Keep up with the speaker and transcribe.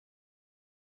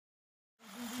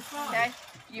Okay?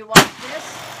 You want this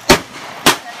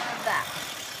instead of that.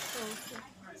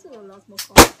 This is a lot more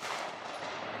fun.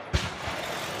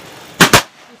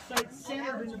 Just sight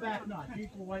centered in the back knot.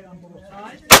 Equal weight on both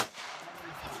sides.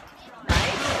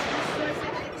 Nice.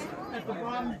 At the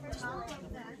bottom,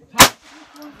 top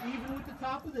even with the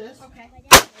top of this. Okay.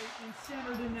 And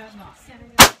centered in that knot. And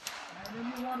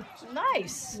then you want to,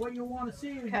 Nice. what you want to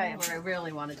see is Okay, where I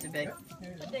really want it to be.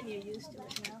 But then you're used to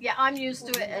it now. Yeah, I'm used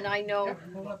to it, and I know.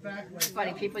 pull it back like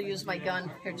Funny, people use my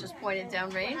gun. Here, just point it down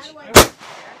range. here. Hold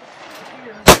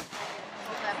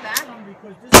that back.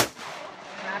 Because this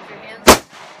Wrap your hands up.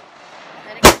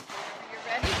 Then again, whenever you're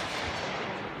ready.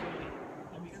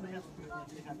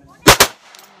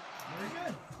 very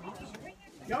good.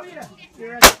 Oh yeah,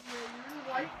 you're in the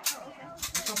white. A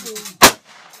couple things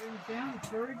down. It's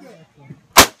very good.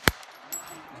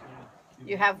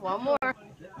 You have one more.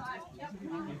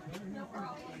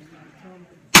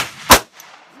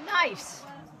 Nice.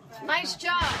 Nice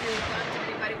job. You're done to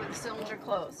anybody with the cylinder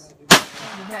closed.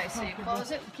 Okay, so you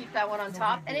close it, keep that one on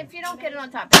top. And if you don't get it on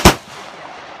top,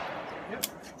 Yep.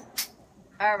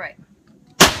 all right.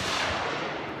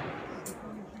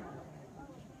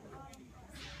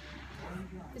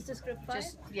 Is this grip fine?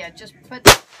 Just put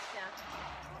down.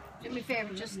 Do me a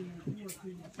favor, just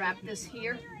wrap this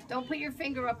here. Don't put your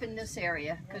finger up in this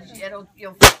area because you'll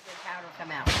feel the powder come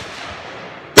out.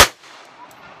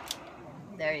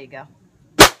 There you go.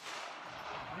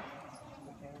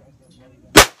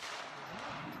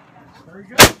 Very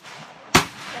good.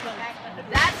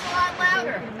 That's a lot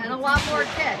louder and a lot more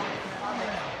kick.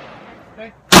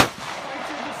 Okay.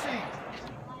 Sights are the same.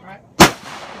 Alright.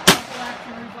 Double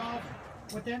action resolve.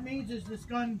 What that means is this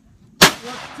gun works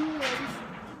two ways.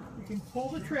 You can pull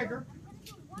the trigger,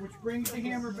 which brings the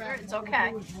hammer back. It's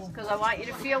okay, because I want you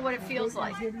to feel what it feels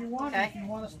like. If you want, Okay? if you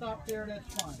want to stop there,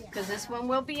 that's fine. Because this one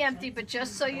will be empty, but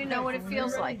just so you know what it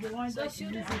feels like.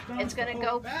 It's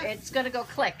gonna go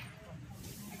click.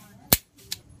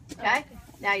 Okay?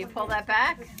 Now you pull that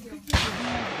back.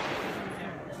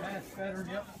 That's better,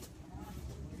 yep.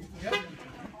 Yep.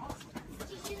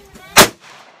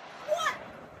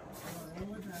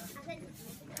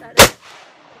 That is.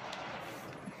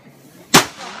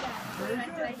 Very Did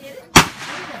I good. hit it?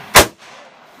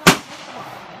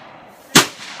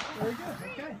 Very good,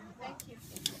 okay. Thank you.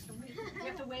 You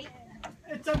have to wait?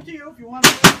 It's up to you if you want to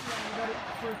wait. You got it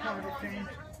for a target change.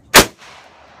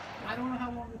 I don't know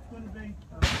how long it's going to be.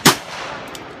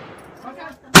 Okay.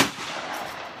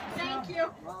 Thank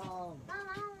you. Wow.